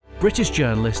British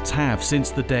journalists have,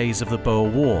 since the days of the Boer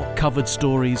War, covered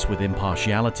stories with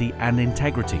impartiality and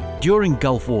integrity. During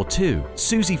Gulf War II,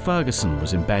 Susie Ferguson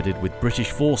was embedded with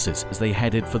British forces as they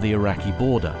headed for the Iraqi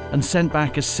border and sent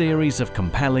back a series of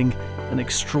compelling and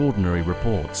extraordinary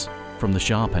reports from the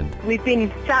sharp end. We've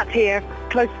been sat here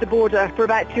close to the border for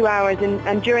about 2 hours,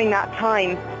 and during that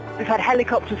time we've had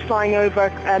helicopters flying over,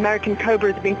 American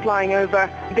Cobras have been flying over.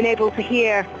 We've been able to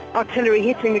hear artillery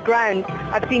hitting the ground.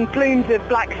 I've seen plumes of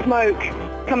black smoke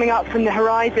coming up from the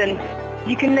horizon.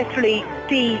 You can literally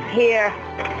see, hear,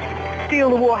 feel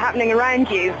the war happening around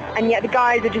you, and yet the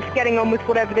guys are just getting on with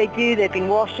whatever they do. They've been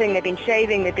washing, they've been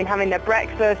shaving, they've been having their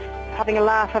breakfast, having a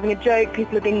laugh, having a joke.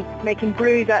 People have been making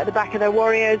brews out of the back of their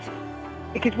warriors,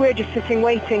 because we're just sitting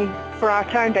waiting for our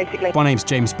turn, basically. My name's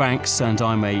James Banks, and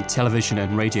I'm a television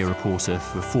and radio reporter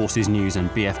for Forces News and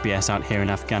BFBS out here in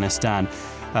Afghanistan.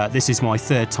 This is my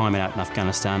third time out in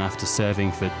Afghanistan after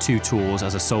serving for 2 tours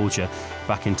as a soldier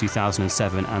back in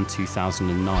 2007 and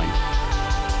 2009.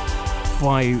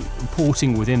 By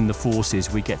reporting within the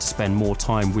forces, we get to spend more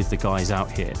time with the guys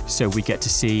out here. So we get to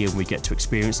see and we get to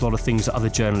experience a lot of things that other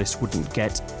journalists wouldn't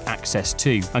get access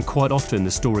to. And quite often the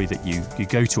story that you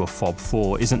go to a FOB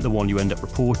for isn't the one you end up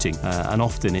reporting. And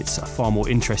often it's far more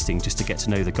interesting just to get to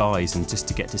know the guys and just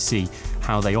to get to see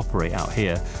how they operate out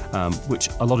here, which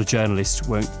a lot of journalists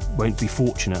won't be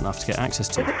fortunate enough to get access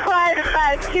to. There's a crowd of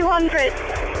about 200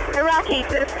 Iraqis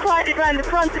that have crowded around the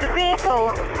front of the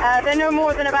vehicle. They're no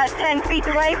more than about 10 feet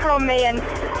away from me, and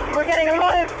we're getting a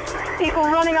lot of people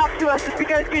running up to us as we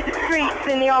go through the streets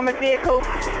in the armoured vehicle,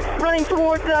 running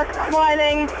towards us,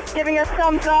 smiling, giving us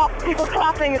thumbs up, people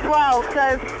clapping as well.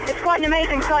 So it's quite an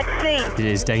amazing sight to see. It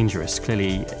is dangerous.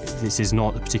 Clearly, this is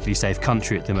not a particularly safe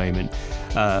country at the moment.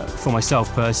 For myself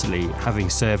personally, having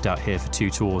served out here for 2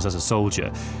 tours as a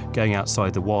soldier, going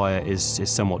outside the wire is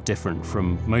somewhat different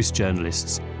from most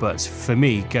journalists. But for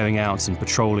me, going out and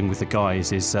patrolling with the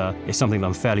guys is something that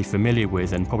I'm fairly familiar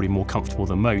with and probably more comfortable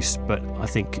than most. But I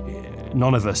think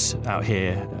none of us out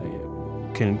here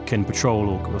can patrol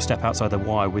or step outside the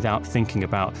wire without thinking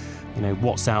about,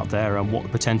 what's out there and what the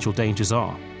potential dangers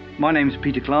are. My name's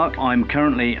Peter Clark. I'm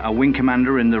currently a wing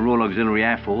commander in the Royal Auxiliary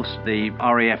Air Force, the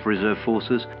RAF Reserve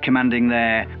Forces, commanding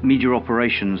their media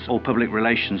operations or public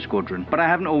relations squadron. But I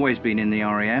haven't always been in the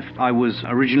RAF. I was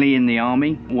originally in the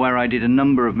Army, where I did a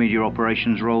number of media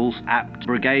operations roles at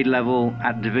brigade level,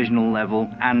 at divisional level,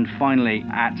 and finally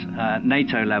at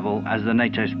NATO level as the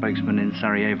NATO spokesman in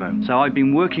Sarajevo. So I've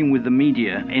been working with the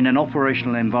media in an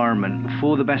operational environment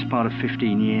for the best part of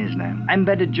 15 years now.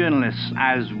 Embedded journalists,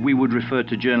 as we would refer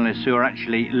to journalists who are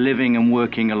actually living and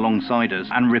working alongside us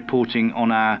and reporting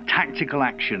on our tactical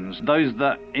actions, those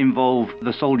that involve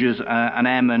the soldiers and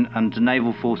airmen and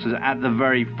naval forces at the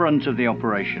very front of the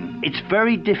operation. It's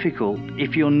very difficult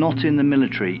if you're not in the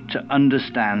military to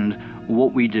understand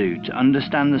what we do, to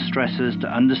understand the stresses, to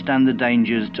understand the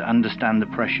dangers, to understand the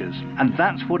pressures. And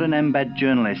that's what an embed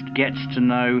journalist gets to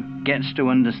know, gets to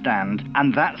understand,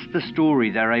 and that's the story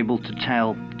they're able to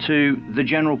tell to the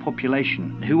general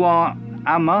population, who are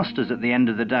our masters at the end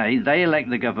of the day. They elect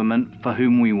the government for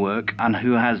whom we work and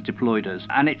who has deployed us.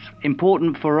 And it's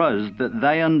important for us that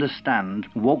they understand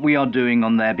what we are doing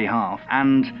on their behalf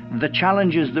and the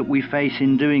challenges that we face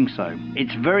in doing so.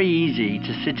 It's very easy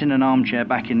to sit in an armchair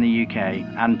back in the UK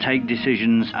and take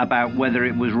decisions about whether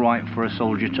it was right for a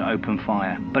soldier to open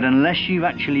fire. But unless you've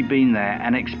actually been there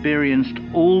and experienced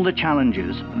all the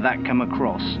challenges that come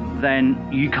across, then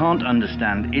you can't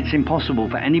understand. It's impossible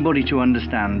for anybody to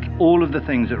understand all of the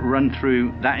things that run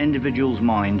through that individual's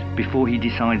mind before he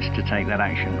decides to take that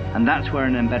action. And that's where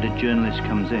an embedded journalist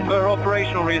comes in. For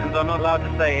operational reasons, I'm not allowed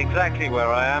to say exactly where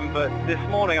I am, but this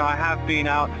morning I have been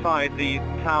outside the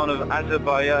town of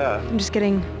Azerbaijan. I'm just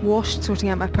getting washed, sorting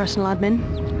out my personal admin.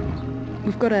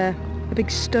 We've got a big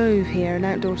stove here, an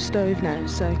outdoor stove now,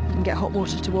 so you can get hot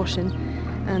water to wash in.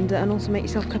 And also make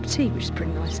yourself a cup of tea, which is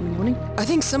pretty nice in the morning. I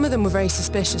think some of them were very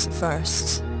suspicious at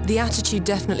first. The attitude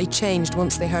definitely changed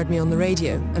once they heard me on the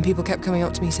radio, and people kept coming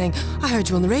up to me saying, "I heard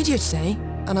you on the radio today."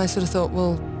 And I sort of thought,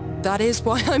 well, that is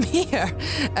why I'm here.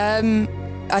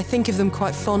 I think of them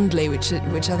quite fondly, which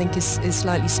I think is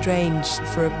slightly strange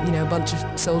for a bunch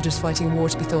of soldiers fighting a war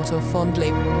to be thought of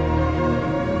fondly.